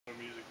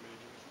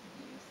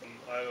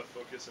I have a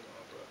focus in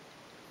opera.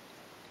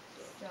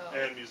 So.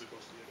 And musical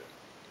theater.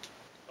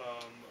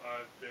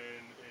 I've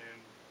been in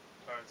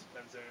Pirates of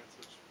Penzance,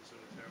 which was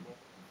really terrible.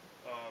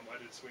 I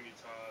did Sweeney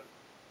Todd,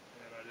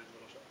 and I did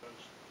Little Shop of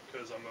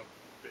because I'm a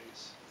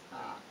bass.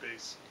 And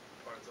bass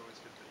parts always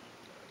get the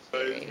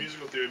even nice.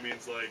 Musical theory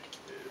means like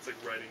it's like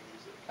writing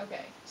music.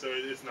 Okay. So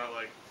it's not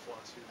like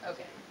philosophy.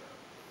 Okay.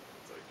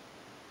 It's like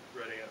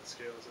writing out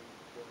scales and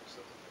performing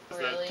stuff.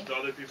 Really? The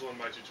other people in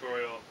my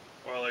tutorial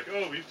are like,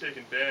 oh, we've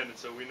taken band, and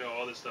so we know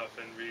all this stuff,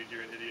 and Reid,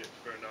 you're an idiot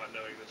for not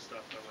knowing this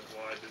stuff. And I'm like,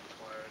 well, I did the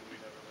choir, and we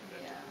never learned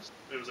any of this.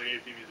 It was like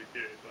AP music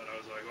theory, but I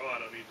was like, oh, I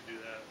don't need to do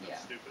that.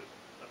 That's stupid.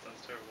 That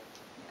sounds terrible.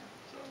 Yeah.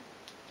 So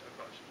I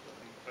probably should have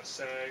done it. I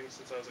sang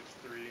since I was like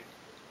 3,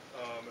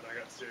 and I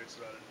got serious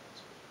about it in high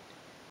school.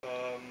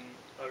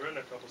 I've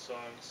written a couple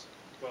songs,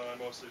 but I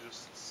mostly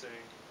just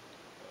sing.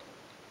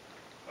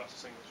 I also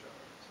sing in the shower.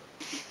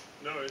 So.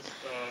 No worries.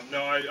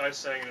 No, I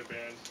sang in a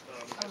band.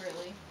 Oh,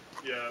 really?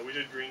 Yeah, we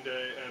did Green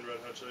Day and Red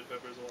Hot Chili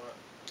Peppers a lot.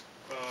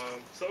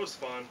 So that was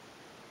fun.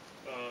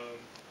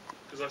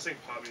 Because I sing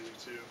pop music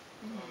too,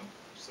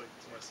 just like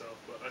to myself.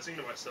 But I sing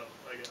to myself,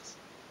 I guess,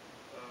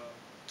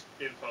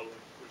 in public,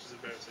 which is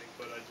embarrassing,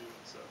 but I do.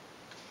 So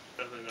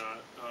definitely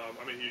not.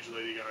 I'm a huge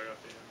Lady Gaga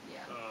fan.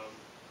 Yeah.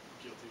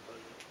 Guilty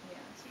pleasure. Yeah.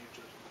 It's a huge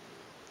judgment.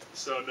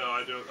 So no,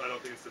 I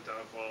don't think it's the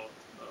downfall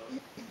of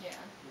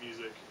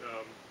music.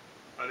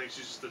 I think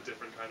she's just a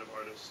different kind of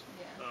artist.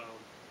 Yeah.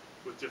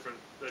 With a different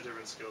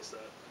skill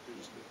set. They're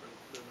just different.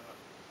 They're not.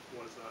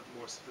 One is not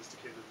more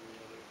sophisticated than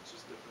the other. It's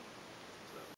just different.